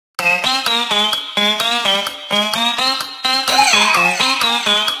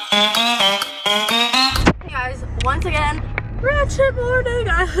Good morning!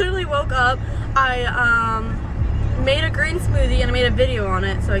 I literally woke up. I made a green smoothie and I made a video on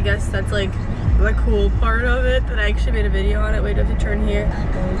it, so I guess that's like the cool part of it, that I actually made a video on it. Wait, do I have to turn here?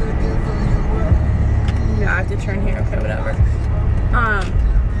 Yeah, I have to turn here. Okay, whatever.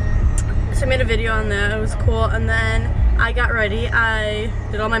 So I made a video on that. It was cool, and then I got ready. I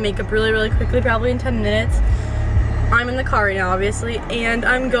did all my makeup really quickly, probably in 10 minutes. I'm in the car right now, obviously, and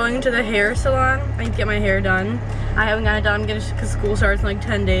I'm going to the hair salon. I need to get my hair done. I haven't got it done because school starts in like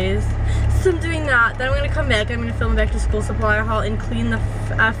 10 days. So I'm doing that. Then I'm going to come back. I'm going to film a back to school supply haul and clean the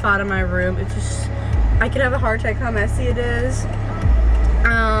F out of my room. It's just, I could have a heart attack how messy it is.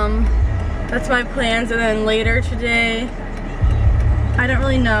 That's my plans. And then later today, I don't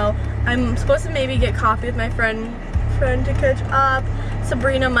really know. I'm supposed to maybe get coffee with my friend to catch up.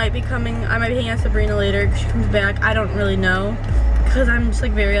 Sabrina might be coming. I might be hanging out with Sabrina later because she comes back. I don't really know because I'm just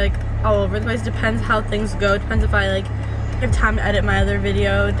like very like all over the place. Depends how things go. Depends if I like have time to edit my other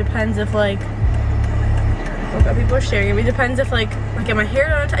video. It depends if like, oh god, people are staring at me. Depends if like I get my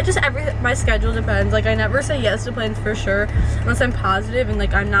hair done. Just my schedule depends. Like I never say yes to plans for sure unless I'm positive, and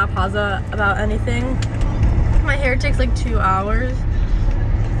like I'm not positive about anything. My hair takes like 2 hours.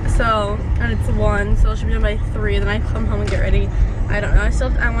 So, and it's 1, so it should be done by 3. Then I come home and get ready. I don't know.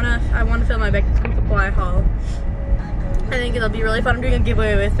 I want to film my back to school supply haul. I think it'll be really fun. I'm doing a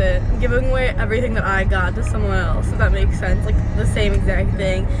giveaway with it. I'm giving away everything that I got to someone else, if that makes sense. Like the same exact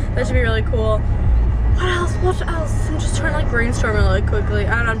thing. That should be really cool. What else? What else? I'm just trying to like brainstorm really quickly.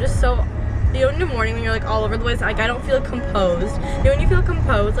 I don't know. I'm just so, you know, in the morning when you're like all over the place, like I don't feel composed. You know, when you feel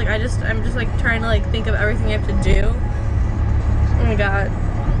composed, like I'm just like trying to like think of everything I have to do. Oh my god.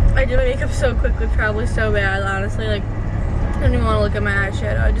 I did my makeup so quickly, probably so bad, honestly. Like, I don't even want to look at my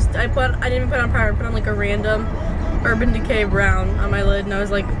eyeshadow. I didn't even put on primer. I put on like a random Urban Decay brown on my lid, and I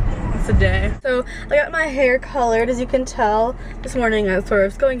was like, it's a day. So I got my hair colored, as you can tell. This morning I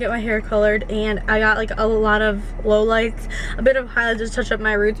was going to get my hair colored, and I got like a lot of lowlights, a bit of highlights just to touch up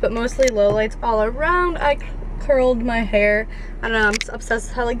my roots, but mostly lowlights all around. I curled my hair. I don't know, I'm just obsessed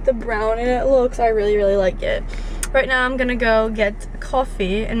with how like the brown in it looks. I really like it. Right now I'm gonna go get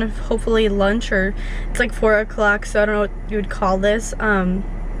coffee and hopefully lunch, or it's like 4 o'clock, so I don't know what you would call this. I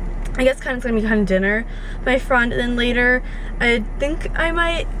guess it's gonna be kind of dinner, my friend, and then later I think I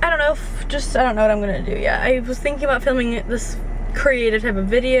might, I don't know what I'm gonna do yet. I was thinking about filming this creative type of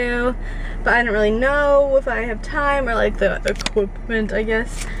video, but I don't really know if I have time or like the equipment, I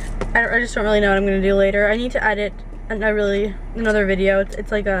guess. I just don't really know what I'm gonna do later. I need to edit another video.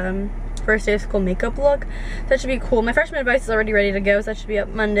 It's like first day of school makeup look. That should be cool. My freshman advice is already ready to go, so that should be up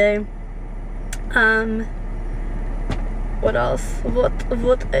Monday. What else? What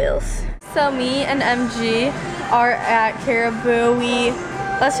else? So me and MG are at Caribou.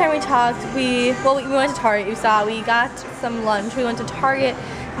 Last time we talked, we went to Target. You saw, we got some lunch. We went to Target.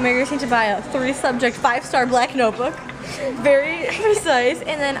 Mary seemed to buy a 3-subject 5-star black notebook. Very precise.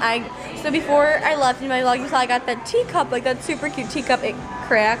 And then so before I left in my vlog, you saw I got that teacup, like that super cute teacup. It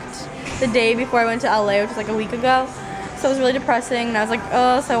cracked the day before I went to LA, which was like a week ago. So it was really depressing, and I was like,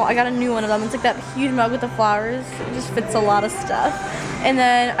 oh, so I got a new one of them. It's like that huge mug with the flowers. It just fits a lot of stuff. And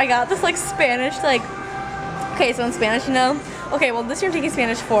then I got this like Spanish, like, okay, so in Spanish, you know, okay, well this year I'm taking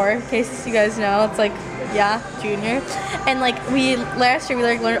Spanish 4, in case you guys know. It's like, yeah, junior. And like last year we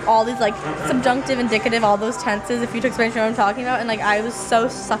like learned all these like subjunctive, indicative, all those tenses, if you took Spanish, you know what I'm talking about. And like I was so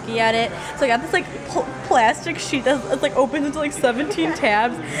sucky at it, so I got this like plastic sheet that's like opens into like 17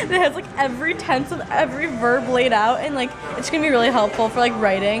 tabs, and it has like every tense of every verb laid out, and like it's gonna be really helpful for like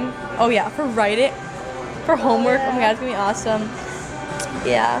writing. Oh yeah, for homework. Oh my god, it's gonna be awesome.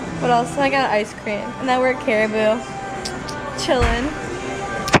 Yeah, what else? I got ice cream, and then we're at Caribou chilling.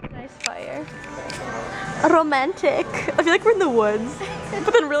 Nice fire. Romantic. I feel like we're in the woods,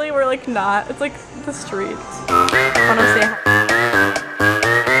 but then really we're like not. It's like the streets. 106